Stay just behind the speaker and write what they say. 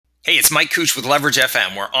Hey, it's Mike Cooch with Leverage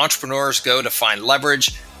FM, where entrepreneurs go to find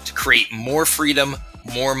leverage to create more freedom,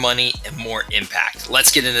 more money, and more impact.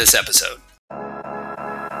 Let's get into this episode.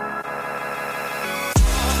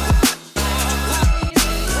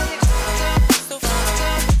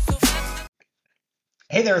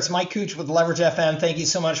 Hey there, it's Mike Cooch with Leverage FM. Thank you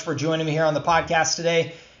so much for joining me here on the podcast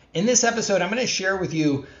today. In this episode, I'm going to share with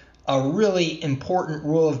you a really important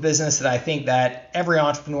rule of business that I think that every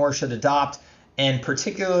entrepreneur should adopt. And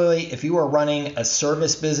particularly if you are running a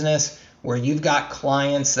service business where you've got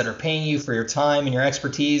clients that are paying you for your time and your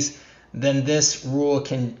expertise, then this rule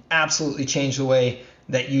can absolutely change the way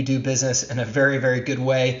that you do business in a very, very good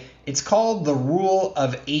way. It's called the rule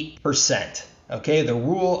of 8%. Okay, the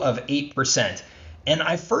rule of 8%. And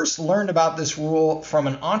I first learned about this rule from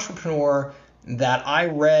an entrepreneur that I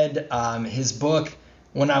read his book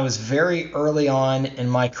when I was very early on in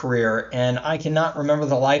my career, and I cannot remember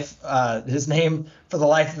his name for the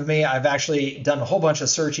life of me. I've actually done a whole bunch of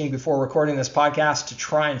searching before recording this podcast to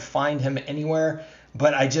try and find him anywhere,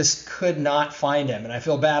 but I just could not find him, and I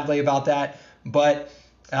feel badly about that. But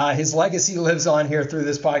his legacy lives on here through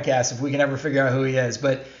this podcast if we can ever figure out who he is.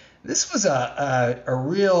 But this was a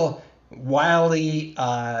real wily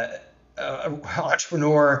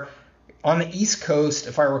entrepreneur on the East Coast,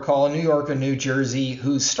 if I recall, in New York or New Jersey,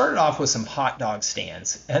 who started off with some hot dog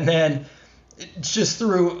stands. And then just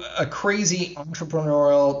through a crazy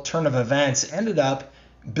entrepreneurial turn of events, ended up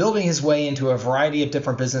building his way into a variety of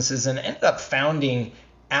different businesses and ended up founding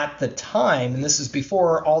at the time, and this is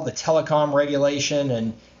before all the telecom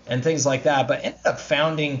regulation and things like that, but ended up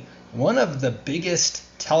founding one of the biggest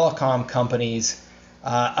telecom companies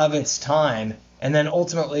of its time. And then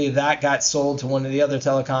ultimately that got sold to one of the other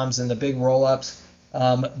telecoms in the big roll-ups.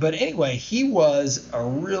 But anyway, he was a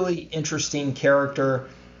really interesting character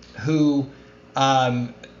who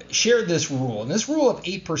shared this rule. And this rule of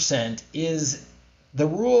 8% is the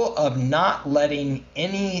rule of not letting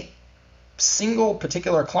any single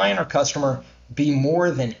particular client or customer be more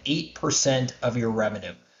than 8% of your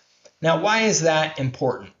revenue. Now, why is that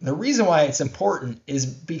important? The reason why it's important is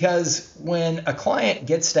because when a client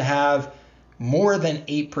gets to have more than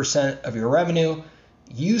 8% of your revenue,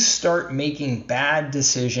 you start making bad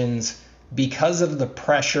decisions because of the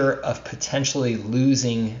pressure of potentially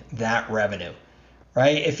losing that revenue,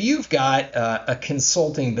 right? If you've got a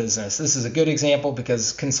consulting business, this is a good example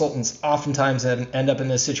because consultants oftentimes end up in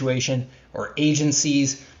this situation, or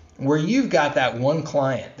agencies, where you've got that one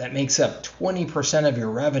client that makes up 20% of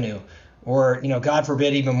your revenue, or, God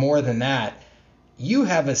forbid, even more than that. You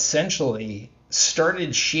have essentially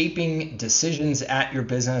started shaping decisions at your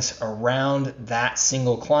business around that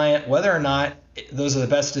single client, whether or not those are the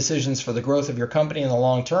best decisions for the growth of your company in the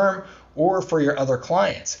long term or for your other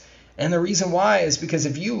clients. And the reason why is because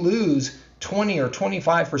if you lose 20 or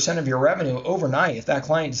 25% of your revenue overnight, if that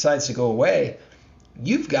client decides to go away,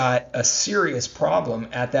 you've got a serious problem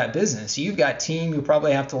at that business. You've got team you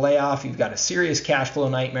probably have to lay off. You've got a serious cash flow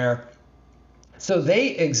nightmare. So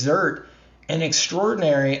they exert an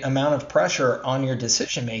extraordinary amount of pressure on your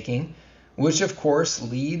decision making, which of course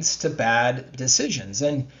leads to bad decisions.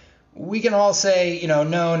 And we can all say, no,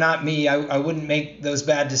 not me. I wouldn't make those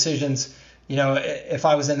bad decisions. If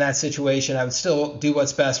I was in that situation, I would still do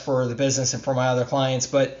what's best for the business and for my other clients.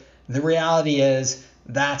 But the reality is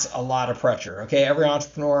that's a lot of pressure. Okay, every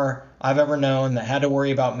entrepreneur I've ever known that had to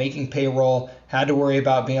worry about making payroll, had to worry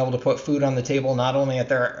about being able to put food on the table, not only at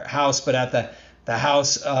their house, but at the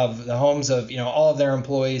homes of all of their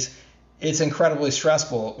employees. It's incredibly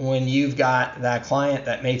stressful when you've got that client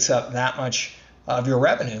that makes up that much of your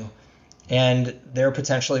revenue and they're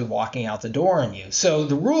potentially walking out the door on you. So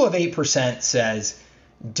the rule of 8% says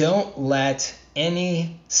don't let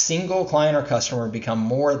any single client or customer become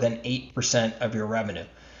more than 8% of your revenue.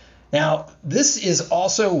 Now, this is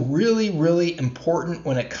also really, really important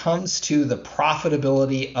when it comes to the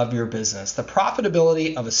profitability of your business. The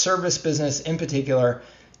profitability of a service business in particular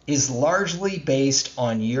is largely based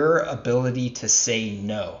on your ability to say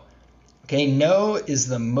no. Okay, no is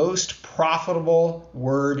the most profitable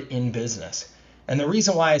word in business. And the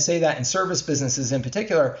reason why I say that in service businesses in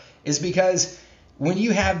particular is because when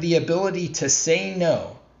you have the ability to say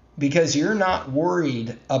no, because you're not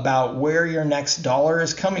worried about where your next dollar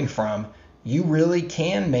is coming from, you really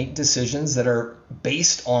can make decisions that are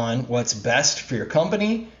based on what's best for your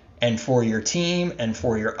company and for your team and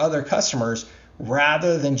for your other customers,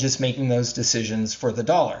 rather than just making those decisions for the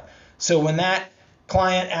dollar. So when that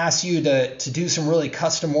client asks you to do some really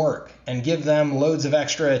custom work and give them loads of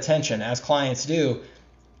extra attention, as clients do,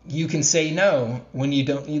 you can say no when you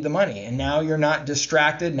don't need the money. And now you're not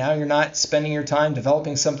distracted. Now you're not spending your time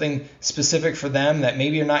developing something specific for them that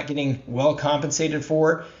maybe you're not getting well compensated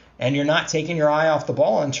for. And you're not taking your eye off the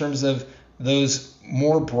ball in terms of those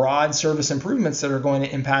more broad service improvements that are going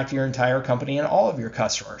to impact your entire company and all of your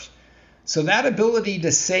customers. So that ability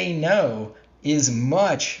to say no is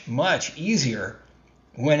much, much easier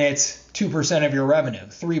when it's 2% of your revenue,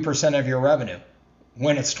 3% of your revenue.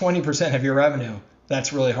 When it's 20% of your revenue,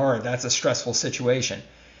 that's really hard. That's a stressful situation.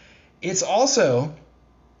 It's also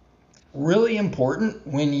really important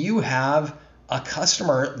when you have a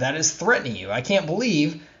customer that is threatening you. I can't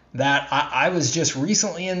believe that I was just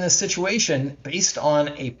recently in this situation based on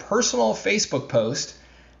a personal Facebook post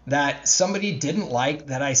that somebody didn't like,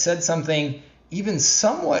 that I said something even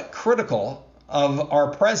somewhat critical of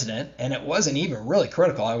our president, and it wasn't even really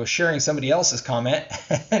critical. I was sharing somebody else's comment,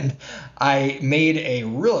 and I made a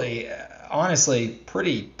really, honestly,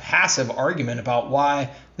 pretty passive argument about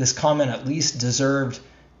why this comment at least deserved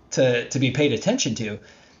to be paid attention to,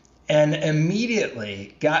 and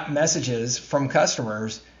immediately got messages from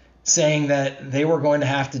customers saying that they were going to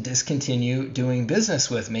have to discontinue doing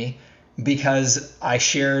business with me because I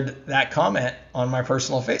shared that comment on my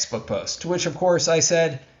personal Facebook post, to which, of course, I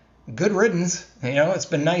said, good riddance. It's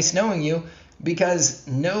been nice knowing you, because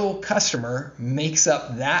no customer makes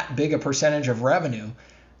up that big a percentage of revenue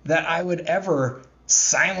that I would ever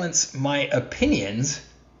silence my opinions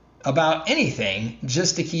about anything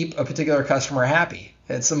just to keep a particular customer happy.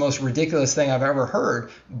 It's the most ridiculous thing I've ever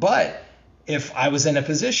heard. But if I was in a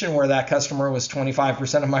position where that customer was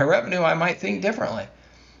 25% of my revenue, I might think differently.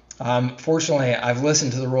 Fortunately, I've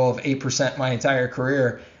listened to the rule of 8% my entire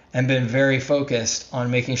career and been very focused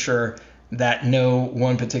on making sure that no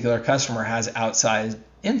one particular customer has outside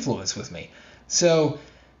influence with me. So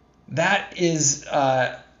that is,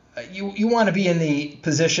 you want to be in the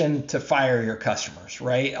position to fire your customers,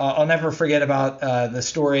 right? I'll never forget about the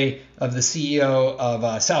story of the CEO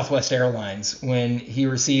of Southwest Airlines when he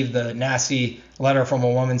received the nasty letter from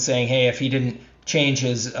a woman saying, hey, if he didn't change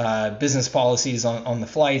his business policies on the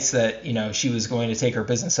flights, that she was going to take her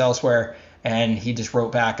business elsewhere. And he just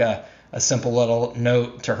wrote back a simple little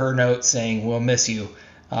note to her note saying, we'll miss you.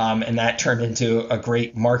 And that turned into a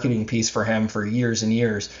great marketing piece for him for years and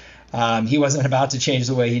years. He wasn't about to change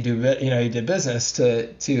the way he did business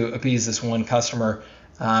to appease this one customer.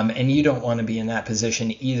 And you don't want to be in that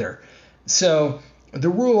position either. So the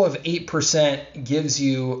rule of 8% gives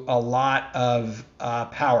you a lot of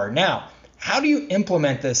power. Now, how do you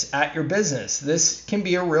implement this at your business? This can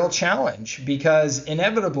be a real challenge because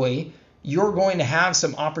inevitably you're going to have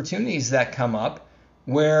some opportunities that come up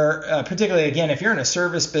where, particularly, again, if you're in a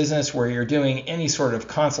service business where you're doing any sort of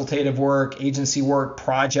consultative work, agency work,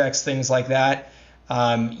 projects, things like that,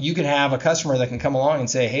 you can have a customer that can come along and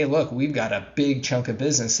say, hey, look, we've got a big chunk of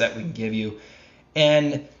business that we can give you.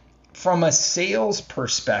 And from a sales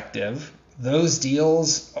perspective, those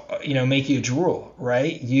deals, make you drool,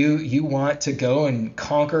 right? You want to go and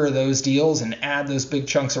conquer those deals and add those big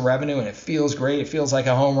chunks of revenue, and it feels great. It feels like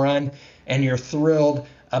a home run, and you're thrilled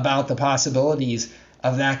about the possibilities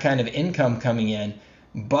of that kind of income coming in.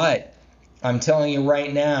 But I'm telling you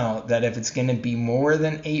right now that if it's going to be more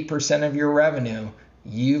than 8% of your revenue,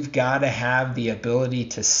 you've got to have the ability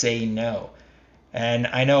to say no. And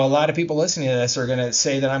I know a lot of people listening to this are going to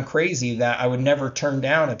say that I'm crazy, that I would never turn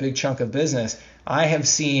down a big chunk of business. I have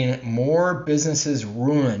seen more businesses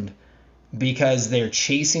ruined because they're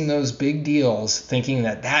chasing those big deals, thinking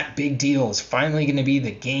that that big deal is finally going to be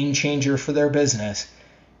the game changer for their business.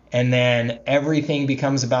 And then everything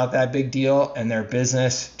becomes about that big deal and their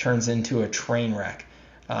business turns into a train wreck.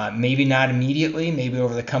 Maybe not immediately, maybe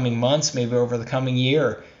over the coming months, maybe over the coming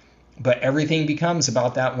year. But everything becomes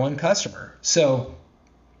about that one customer. So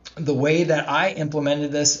the way that I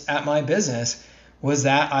implemented this at my business was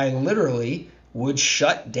that I literally would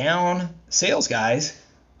shut down sales guys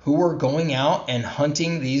who were going out and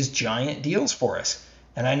hunting these giant deals for us.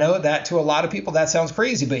 And I know that to a lot of people that sounds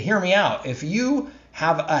crazy, but hear me out. If you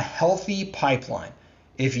have a healthy pipeline,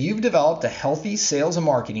 if you've developed a healthy sales and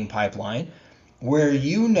marketing pipeline where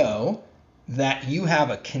you know that you have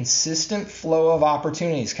a consistent flow of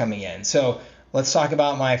opportunities coming in. So let's talk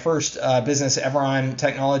about my first business, Everon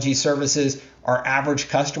Technology Services. Our average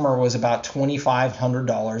customer was about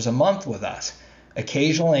 $2,500 a month with us.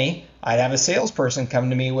 Occasionally, I'd have a salesperson come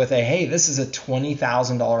to me with hey, this is a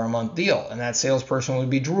 $20,000 a month deal. And that salesperson would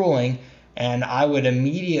be drooling, and I would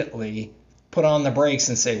immediately put on the brakes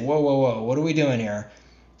and say, whoa, what are we doing here?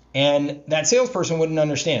 And that salesperson wouldn't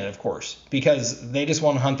understand it, of course, because they just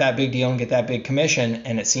want to hunt that big deal and get that big commission,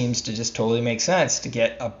 and it seems to just totally make sense to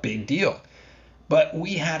get a big deal. but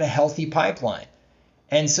we had a healthy pipeline.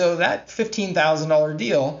 And so that $15,000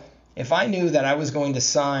 deal, if I knew that I was going to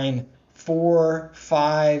sign 4,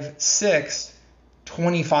 5, 6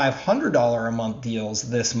 $2,500 a month deals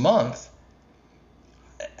this month,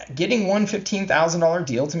 getting one $15,000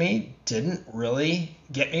 deal to me didn't really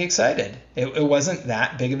get me excited. It wasn't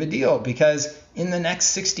that big of a deal, because in the next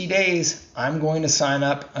 60 days, I'm going to sign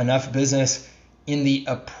up enough business in the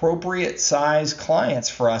appropriate size clients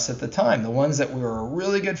for us at the time, the ones that we were a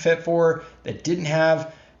really good fit for, that didn't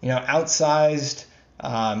have, outsized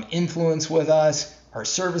influence with us. Our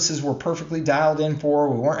services were perfectly dialed in for.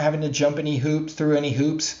 We weren't having to jump through any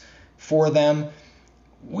hoops for them.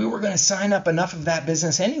 We were going to sign up enough of that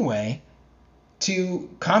business anyway to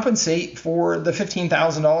compensate for the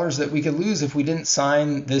 $15,000 that we could lose if we didn't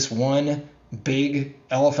sign this one big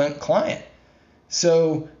elephant client.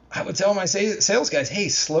 So I would tell my sales guys, hey,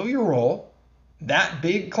 slow your roll. That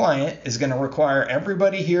big client is going to require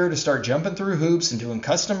everybody here to start jumping through hoops and doing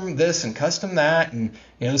custom this and custom that. And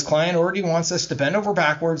this client already wants us to bend over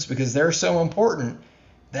backwards because they're so important,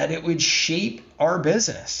 that it would shape our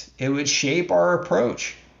business. It would shape our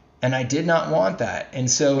approach. And I did not want that. And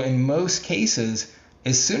so in most cases,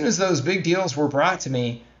 as soon as those big deals were brought to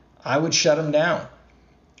me, I would shut them down.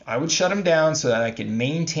 I would shut them down so that I could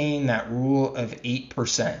maintain that rule of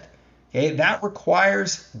 8%. Okay, that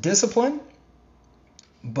requires discipline,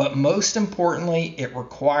 but most importantly, it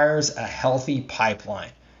requires a healthy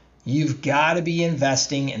pipeline. You've got to be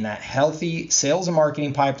investing in that healthy sales and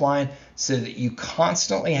marketing pipeline so that you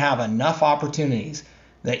constantly have enough opportunities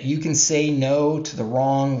that you can say no to the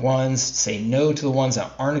wrong ones, say no to the ones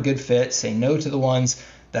that aren't a good fit, say no to the ones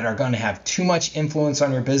that are going to have too much influence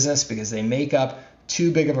on your business because they make up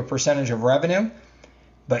too big of a percentage of revenue.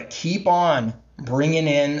 But keep on bringing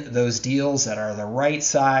in those deals that are the right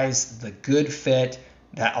size, the good fit,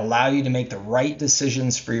 that allow you to make the right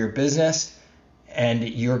decisions for your business. And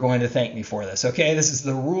you're going to thank me for this. Okay, this is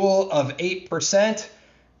the rule of 8%.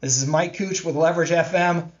 This is Mike Cooch with Leverage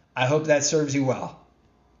FM. I hope that serves you well.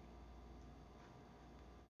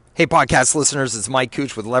 Hey, podcast listeners, it's Mike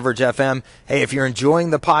Cooch with Leverage FM. Hey, if you're enjoying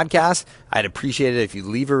the podcast, I'd appreciate it if you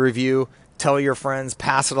leave a review, tell your friends,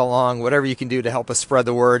 pass it along, whatever you can do to help us spread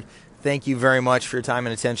the word. Thank you very much for your time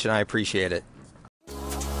and attention. I appreciate it.